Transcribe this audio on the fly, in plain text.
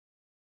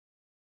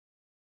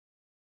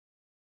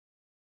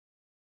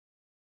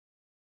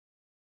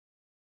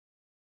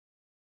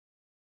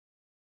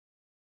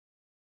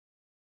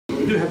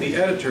we do have the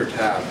editor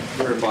tab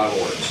here in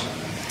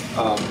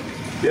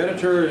BibleWorks. The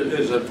editor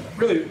is a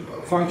really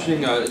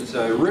functioning, it's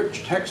a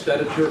rich text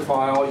editor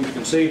file. You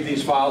can save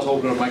these files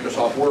over to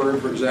Microsoft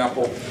Word, for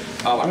example.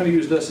 I'm going to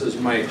use this as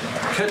my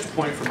catch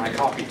point for my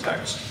copy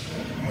text.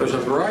 There's a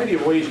variety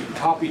of ways you can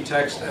copy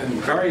text and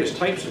various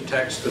types of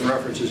text and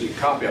references you can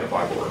copy out of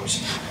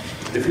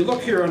BibleWorks. If you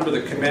look here under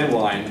the command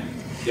line,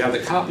 you have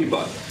the copy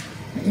button.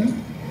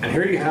 And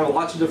here you have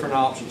lots of different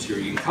options here.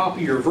 You can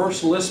copy your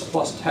verse list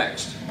plus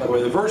text. By the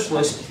way, the verse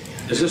list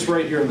is this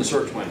right here in the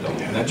search window.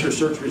 And that's your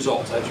search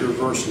results. That's your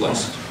verse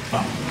list.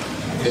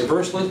 Okay,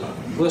 verse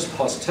list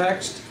plus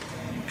text.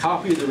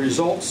 Copy the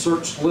results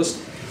search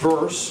list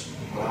verse.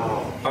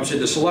 Obviously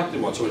the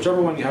selected one. So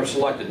whichever one you have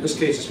selected. In this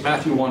case, it's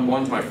Matthew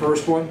 1:1 is my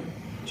first one.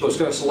 So it's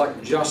going to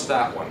select just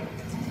that one.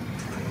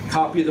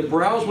 Copy the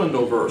browse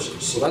window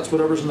verses. So that's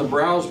whatever's in the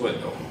browse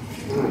window.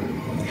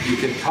 You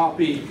can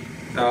copy.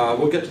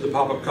 We'll get to the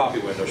pop-up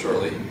copy window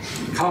shortly.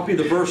 Copy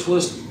the verse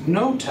list,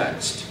 no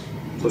text.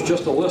 So it's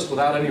just a list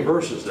without any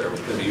verses there,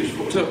 which can be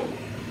useful too.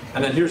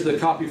 And then here's the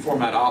copy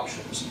format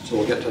options. So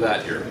we'll get to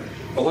that here.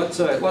 But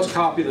let's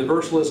copy the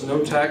verse list,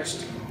 no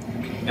text.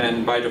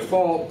 And by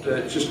default,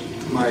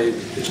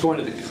 it's going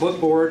to the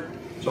clipboard.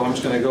 So I'm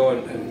just going to go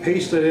and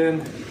paste it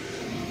in.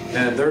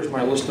 And there's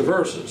my list of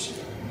verses.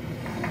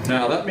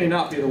 Now that may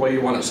not be the way you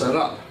want it set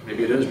up.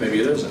 Maybe it is,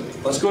 maybe it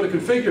isn't. Let's go to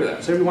configure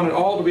that. Say we want it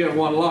all to be on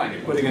one line.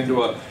 You're putting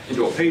into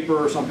a paper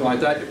or something like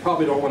that. You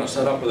probably don't want to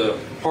set up with a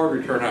hard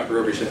return after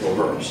every single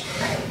verse.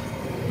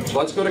 So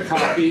let's go to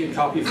copy and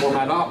copy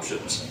format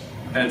options.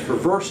 And for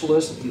verse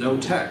list, no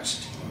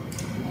text.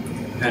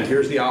 And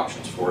here's the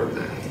options for it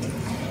then.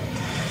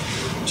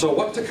 So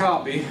what to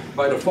copy?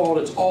 By default,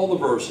 it's all the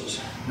verses.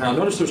 Now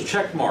notice there's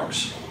check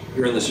marks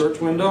here in the search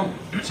window.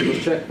 See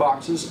those check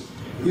boxes?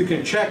 You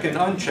can check and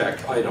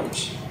uncheck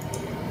items.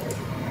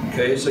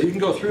 Okay, so you can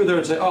go through there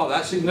and say, oh,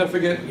 that's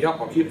significant. Yep,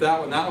 I'll keep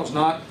that one. That one's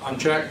not.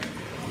 Uncheck.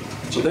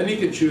 So then you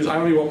can choose, I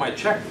only want my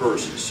checked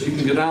verses. So you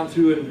can go down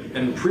through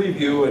and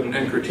preview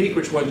and critique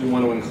which ones you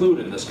want to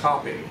include in this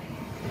copy.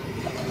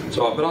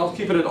 So, but I'll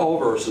keep it at all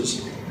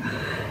verses.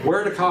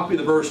 Where to copy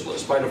the verse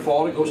list? By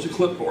default, it goes to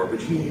clipboard,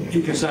 but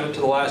you can send it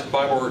to the last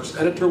BibleWorks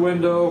editor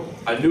window,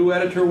 a new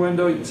editor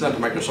window. You can send it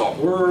to Microsoft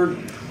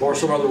Word or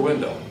some other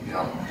window.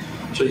 Yeah.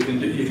 So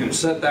you can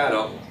set that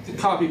up. The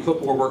copy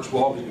clipboard works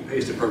well, but you can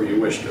paste it wherever you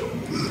wish to.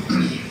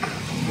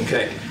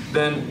 Okay,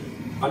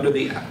 then under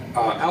the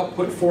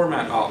output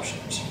format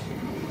options,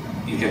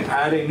 you can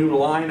add a new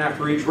line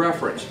after each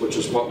reference, which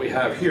is what we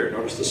have here.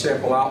 Notice the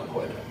sample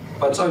output.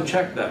 Let's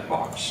uncheck that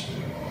box.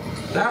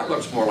 That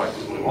looks more like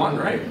what we want,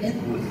 right?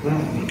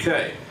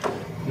 Okay.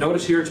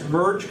 Notice here it's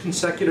merge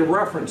consecutive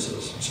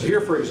references. So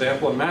here, for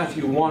example, in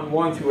Matthew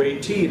 1:1 through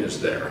 18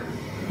 is there.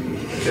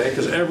 Okay,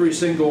 because every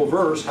single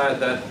verse had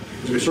that,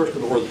 because we searched for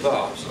the word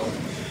the.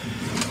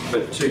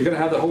 So you're going to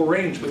have the whole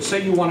range, but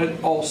say you want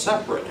it all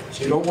separate,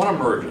 so you don't want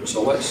to merge it,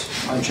 so let's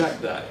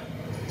uncheck that.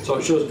 So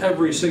it shows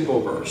every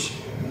single verse.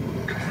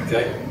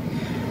 Okay?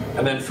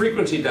 And then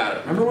frequency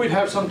data. Remember we'd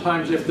have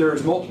sometimes if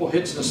there's multiple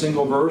hits in a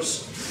single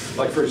verse,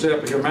 like for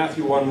example here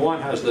Matthew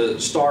 1:1 has the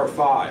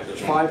 *5.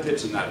 There's 5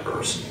 hits in that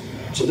verse.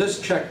 So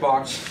this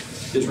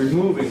checkbox is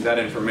removing that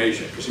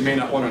information, because you may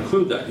not want to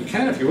include that. You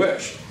can if you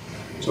wish.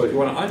 So if you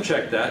want to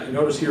uncheck that, you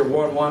notice here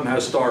 1:1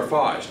 has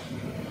 *5.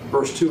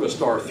 Verse 2 is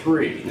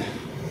 *3.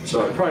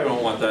 So I probably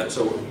don't want that,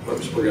 so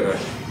we're going to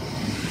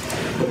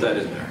put that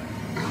in there.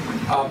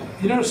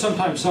 You notice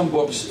sometimes some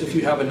books, if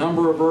you have a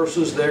number of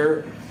verses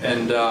there,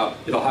 and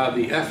it'll have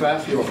the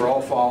FF, for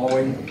all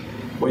following.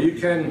 Well, you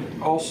can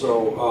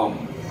also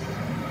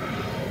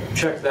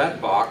check that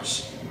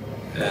box,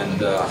 and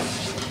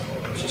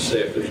just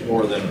say if there's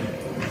more than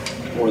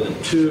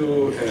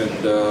 2,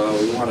 and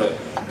we want to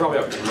probably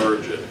have to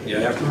merge it. Yeah,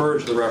 you have to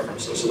merge the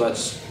references, so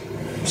that's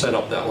set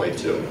up that way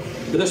too.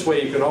 But this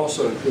way you can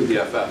also include the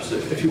FFs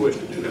if you wish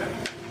to do that.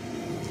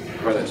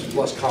 Right, that's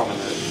less common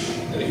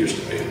than it used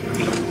to be.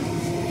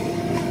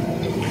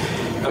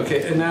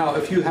 Okay, and now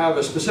if you have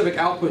a specific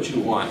output you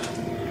want,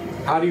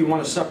 how do you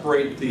want to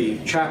separate the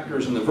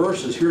chapters and the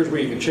verses? Here's where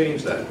you can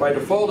change that. By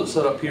default it's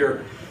set up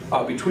here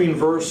between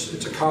verse,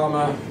 it's a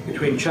comma,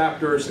 between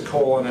chapters, the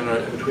colon, and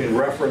between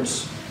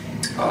reference,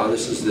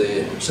 this is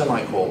the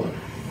semicolon.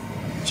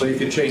 So you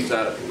can change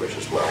that if you wish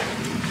as well.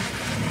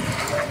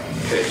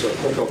 Okay, so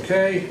click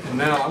OK, and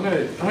now I'm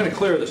going to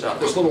clear this out.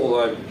 This little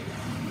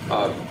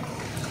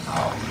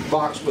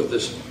box with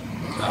this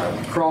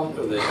cross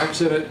or the X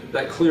in it,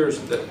 that clears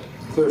the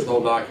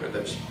whole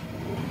document.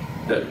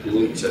 That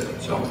deletes it.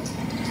 So,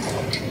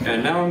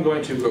 and now I'm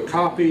going to go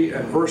copy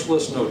and verse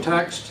list no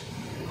text,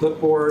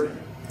 clipboard,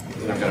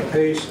 and I'm going to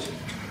paste,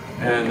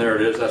 and there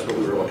it is. That's what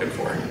we were looking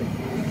for.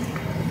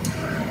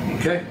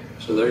 Okay,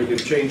 so there you can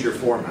change your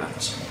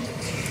formats.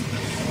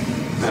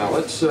 Now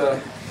let's.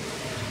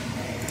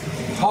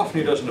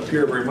 Hophni doesn't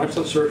appear very much.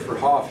 Let's search for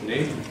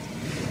Hophni.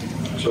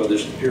 So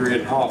this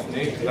period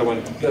Hophni, and I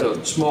went get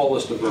a small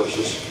list of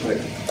verses. I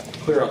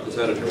clear out this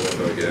editor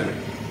window again.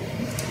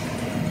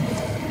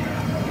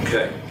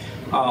 Okay.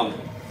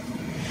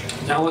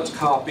 Now let's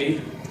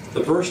copy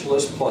the verse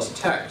list plus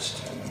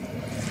text.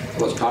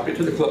 Let's copy it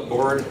to the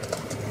clipboard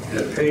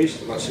and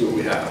paste. Let's see what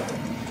we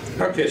have.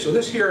 Okay, so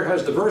this here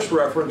has the verse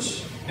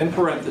reference in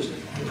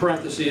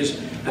parentheses,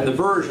 and the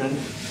version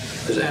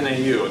is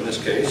NAU in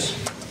this case.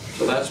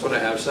 So that's what I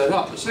have set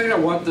up. But say I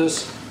want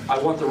this, I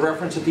want the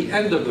reference at the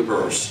end of the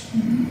verse,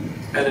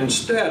 and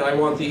instead I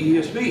want the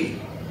ESV,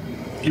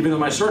 even though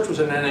my search was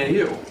in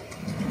NAU.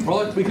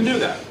 Well, we can do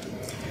that.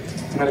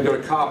 I'm going to go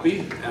to copy,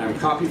 and I'm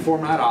copy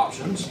format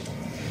options,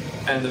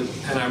 and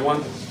I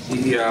want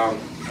the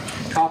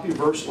copy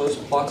verse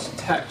list plus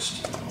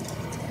text.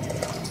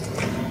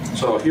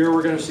 So here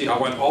we're going to see, I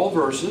want all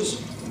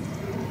verses.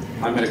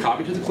 I'm going to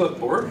copy to the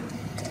clipboard.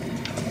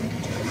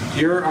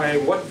 Here I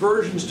have what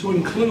versions to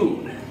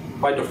include.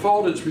 By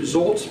default, it's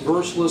results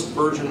verse list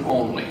version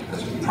only.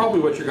 That's probably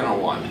what you're going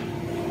to want.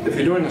 If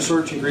you're doing a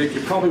search in Greek,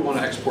 you probably want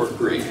to export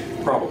Greek,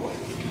 probably.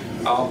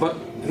 But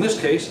in this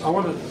case, I'm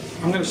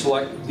going to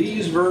select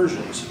these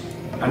versions.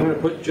 I'm going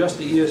to put just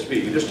the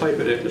ESV. You just type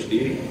it in, just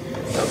the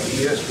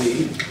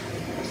ESV,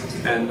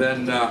 and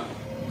then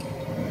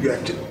you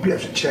have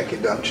to check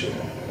it, don't you?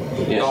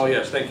 Yes. Oh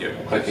yes, thank you.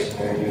 Okay.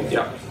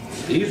 Yeah,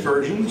 these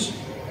versions,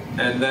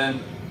 and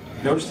then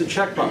notice the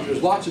checkbox.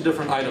 There's lots of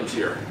different items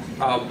here.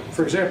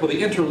 For example,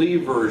 the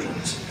interleave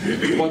versions.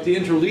 What the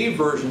interleave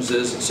versions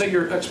is, say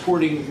you're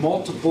exporting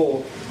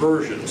multiple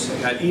versions,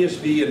 like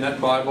ESV and Net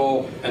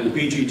Bible and the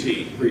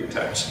BGT, Greek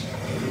text.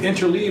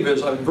 Interleave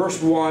is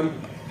verse 1,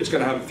 it's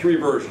going to have 3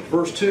 versions.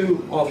 Verse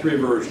 2, all 3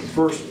 versions.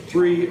 Verse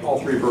 3, all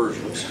 3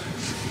 versions.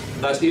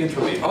 That's the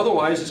interleave.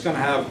 Otherwise, it's going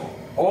to have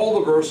all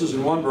the verses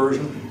in one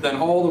version, then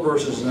all the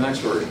verses in the next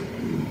version.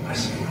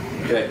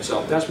 Okay,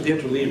 so that's what the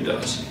interleave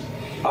does.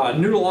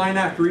 New line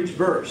after each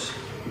verse.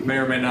 You may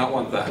or may not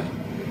want that.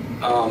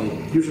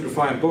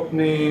 User-defined book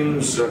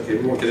names. Okay,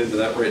 we won't get into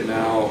that right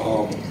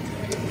now.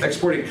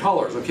 Exporting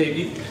colors.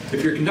 Okay,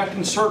 if you're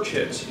conducting search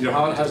hits, you know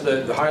how it has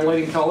the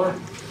highlighting color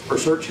for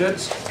search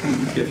hits?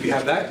 If you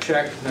have that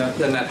checked,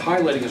 then that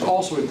highlighting is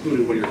also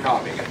included when you're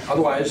copying it.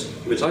 Otherwise,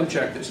 if it's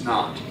unchecked, it's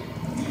not.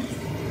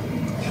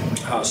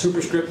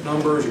 Superscript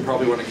numbers, you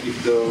probably want to keep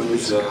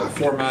those.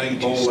 Formatting,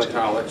 bold,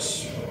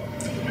 italics,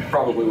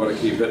 probably want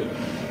to keep it.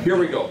 Here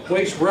we go.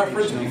 Place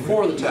reference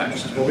before the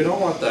text. Well, we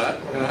don't want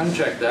that. We're going to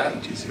uncheck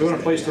that. We want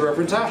to place the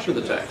reference after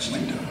the text.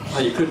 Now,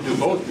 you could do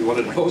both if you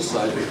wanted both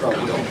sides, but you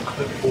probably don't.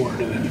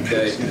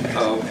 Okay.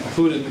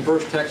 Included in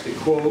verse text in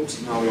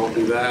quotes. No, we won't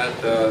do that.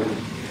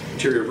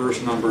 Interior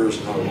verse numbers.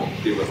 No, we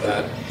won't deal with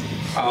that.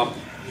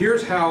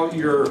 Here's how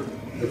the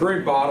very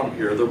bottom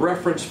here, the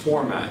reference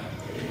format.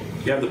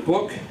 You have the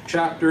book,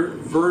 chapter,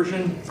 verse,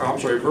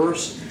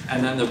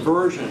 and then the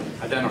version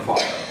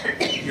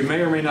identifier. You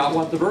may or may not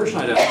want the version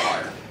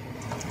identifier.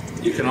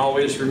 You can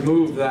always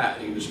remove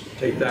that. You can just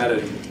take that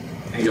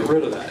and get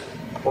rid of that.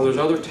 Or there's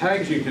other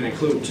tags you can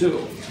include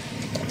too.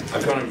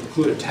 I'm going to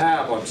include a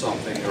tab on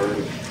something, or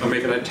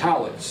make it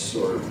italics,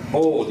 or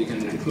bold. You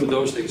can include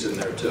those things in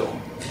there too.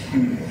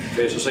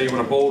 Okay, so say you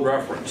want a bold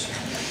reference.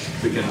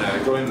 We can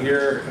go in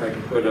here, I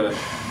can put a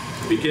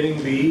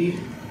beginning B,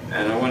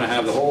 and I want to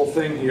have the whole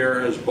thing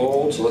here as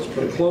bold, so let's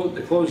put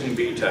the closing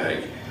B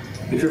tag.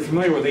 If you're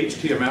familiar with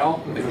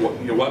HTML,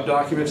 your web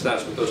documents,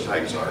 that's what those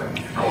tags are.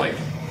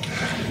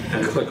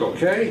 And click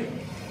OK.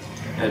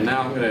 And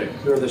now I'm going to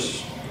clear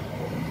this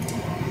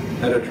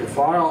editor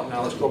file.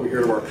 Now let's go over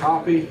here to our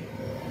copy.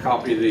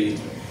 Copy the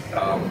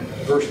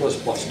verse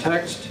list plus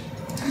text.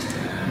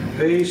 And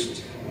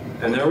paste.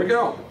 And there we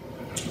go.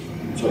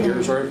 So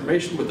here's our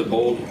information with the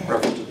bold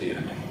reference at the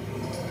end.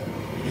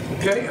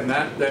 Okay, and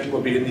that then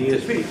will be in the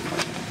ESV.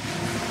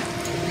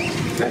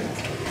 Okay.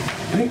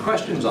 Any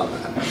questions on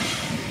that?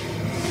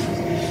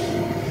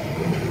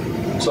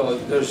 So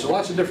there's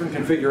lots of different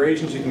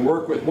configurations you can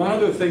work with. One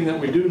other thing that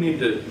we do need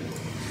to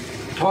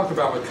talk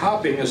about with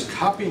copying is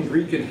copying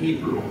Greek and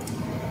Hebrew.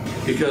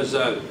 Because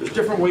there's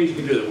different ways you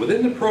can do that.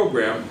 Within the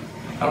program,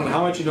 I don't know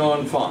how much you know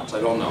on fonts, I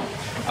don't know.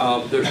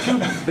 There's 2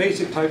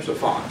 basic types of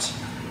fonts.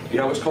 You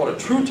have what's called a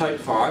true type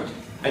font,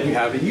 and you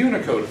have a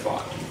Unicode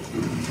font.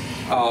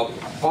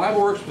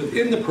 BibleWorks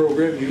within the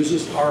program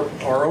uses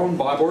our own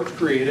BibleWorks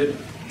created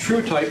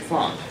true type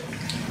font.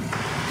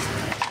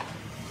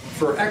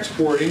 For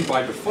exporting,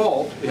 by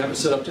default, we have it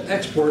set up to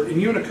export in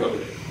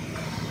Unicode.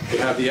 We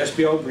have the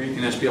SPL Greek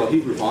and SPL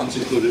Hebrew fonts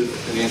included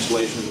in the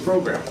installation of the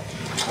program.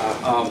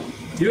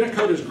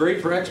 Unicode is great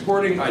for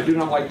exporting. I do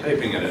not like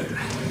typing in it.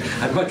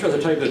 I'd much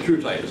rather type in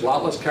true type. There's a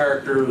lot less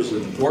characters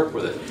and work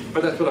with it,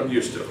 but that's what I'm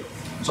used to.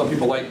 Some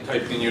people like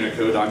typing in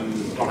Unicode. I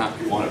don't have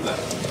to be one of them.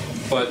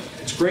 But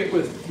it's great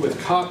with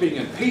copying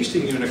and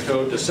pasting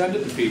Unicode to send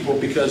it to people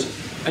because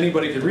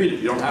anybody can read it.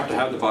 You don't have to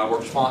have the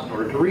BibleWorks font in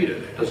order to read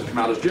it. It doesn't come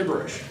out as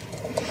gibberish.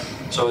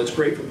 So it's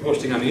great for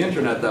posting on the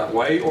internet that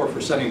way, or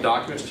for sending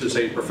documents to,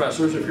 say,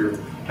 professors if you're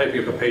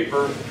typing up a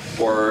paper,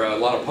 or a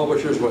lot of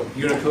publishers with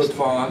Unicode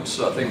fonts,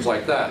 things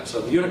like that.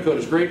 So the Unicode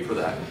is great for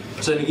that.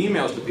 Sending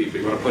emails to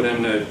people, you want to put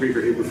in a Greek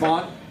or Hebrew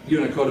font,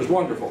 Unicode is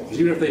wonderful. Because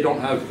even if they don't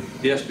have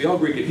the SPL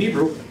Greek and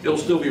Hebrew, it'll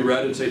still be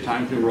read in, say,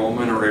 Times New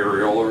Roman or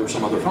Arial or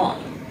some other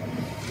font.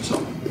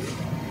 So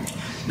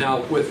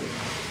now with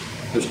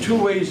There's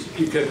two ways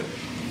you can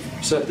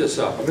set this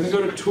up. I'm going to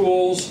go to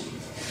Tools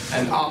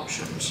and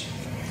Options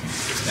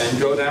and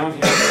go down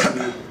here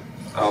to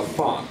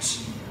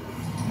Fonts.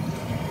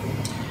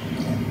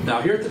 Now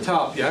here at the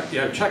top, you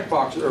have check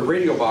boxes or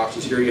radio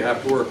boxes here you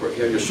have to work with.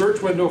 You have your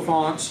search window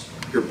fonts,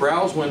 your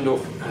browse window,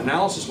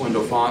 analysis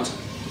window fonts,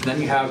 and then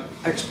you have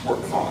export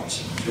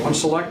fonts. You want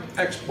to select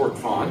export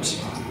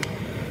fonts.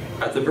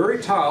 At the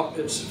very top,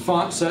 it's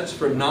font sets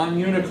for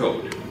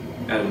non-Unicode,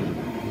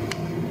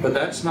 but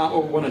that's not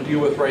what we want to deal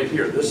with right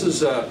here. This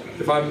is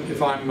if I'm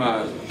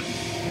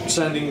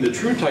sending the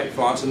true type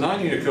fonts in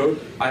non-Unicode,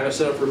 I have it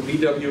set up for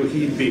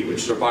BWHEB,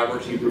 which is a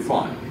BibleWorks Hebrew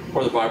font,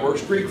 or the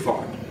BibleWorks Greek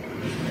font.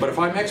 But if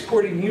I'm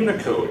exporting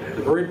Unicode, at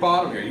the very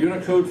bottom here,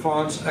 Unicode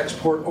fonts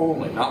export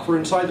only, not for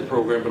inside the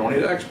program, but only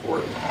to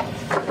export.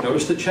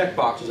 Notice the check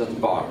boxes at the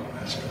bottom.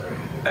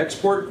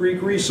 Export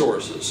Greek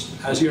resources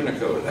as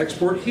Unicode.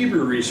 Export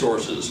Hebrew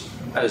resources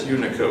as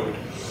Unicode.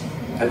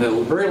 And the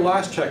very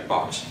last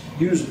checkbox,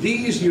 use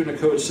these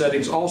Unicode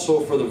settings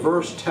also for the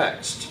verse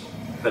text.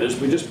 That is,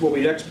 when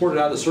we export it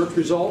out of the search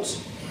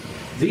results,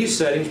 these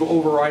settings will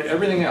override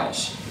everything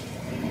else.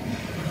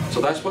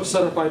 So that's what's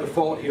set up by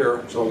default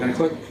here. So I'm going to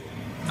click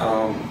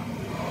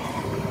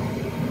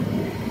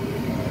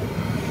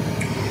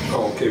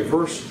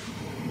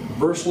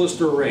verse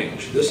list or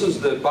range. This is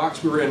the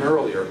box we were in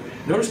earlier.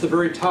 Notice the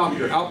very top,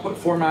 your output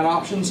format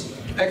options,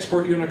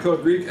 export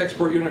Unicode Greek,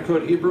 export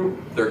Unicode Hebrew,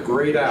 they're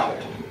grayed out.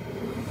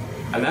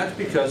 And that's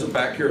because of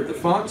back here at the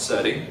font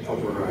setting,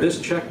 this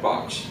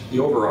checkbox, the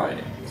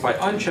override. If I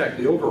uncheck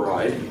the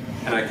override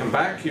and I come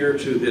back here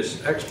to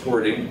this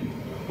exporting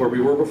where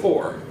we were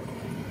before,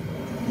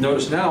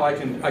 notice now I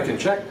can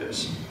check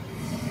this.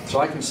 So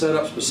I can set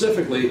up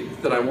specifically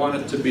that I want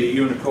it to be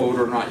Unicode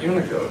or not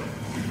Unicode.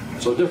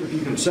 So different,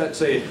 you can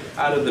say,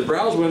 out of the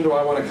browse window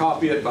I want to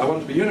copy it, but I want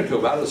it to be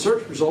Unicode. Out of the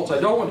search results I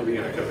don't want it to be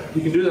Unicode.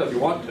 You can do that if you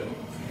want to.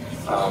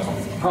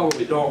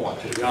 Probably don't want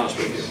to be honest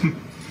with you.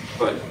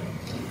 But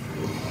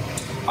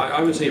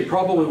I would say you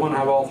probably want to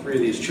have all three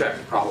of these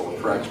checked, probably,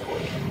 for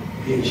export.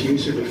 Use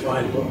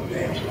user-defined book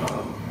names.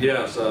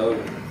 Yes,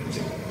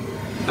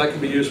 that can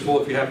be useful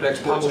if you have to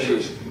export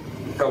Publishers.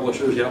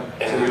 Publishers, yep.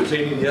 So you're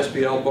saying the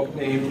SBL book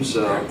names,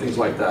 things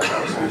like that.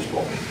 That's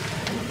useful.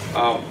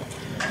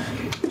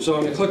 So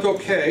I'm going to click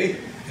OK,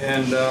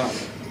 and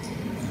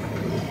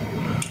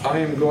I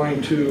am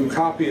going to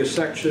copy a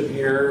section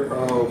here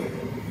of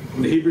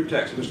the Hebrew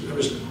text. I'm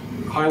just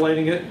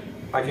highlighting it.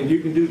 You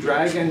can do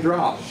drag and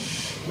drop.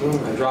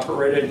 And drop it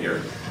right in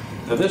here.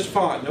 Now this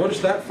font, notice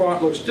that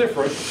font looks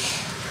different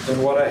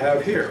than what I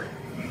have here.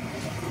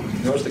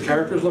 Notice the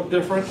characters look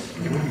different.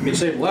 I mean,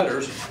 same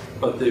letters,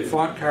 but the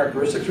font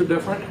characteristics are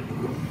different.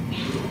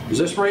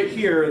 This right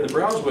here in the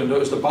browse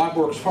window is the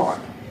BibleWorks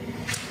font.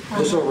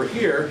 This over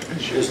here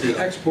is the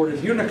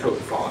exported Unicode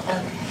font.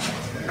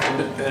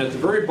 And at the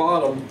very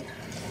bottom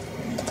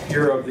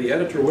here of the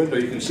editor window,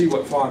 you can see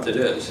what font it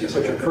is. You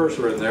put your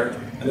cursor in there,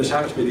 and this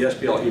happens to be the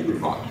SBL Hebrew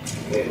font.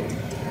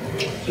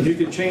 And you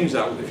can change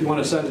that. If you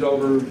want to send it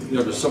over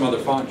to some other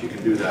font, you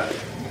can do that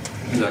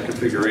in that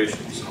configuration.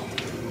 So.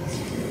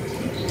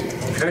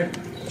 Okay?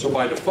 So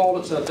by default,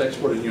 it's set to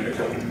export in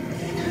Unicode.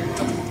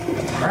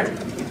 All right?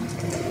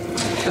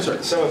 Yes,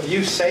 sir. So if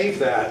you save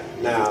that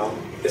now,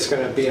 it's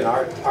going to be an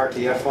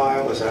RTF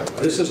file, is that?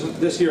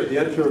 This here, the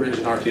editor is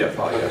an RTF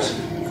file, yes.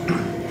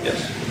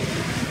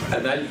 Yes.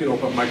 And that you can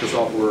open up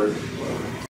Microsoft Word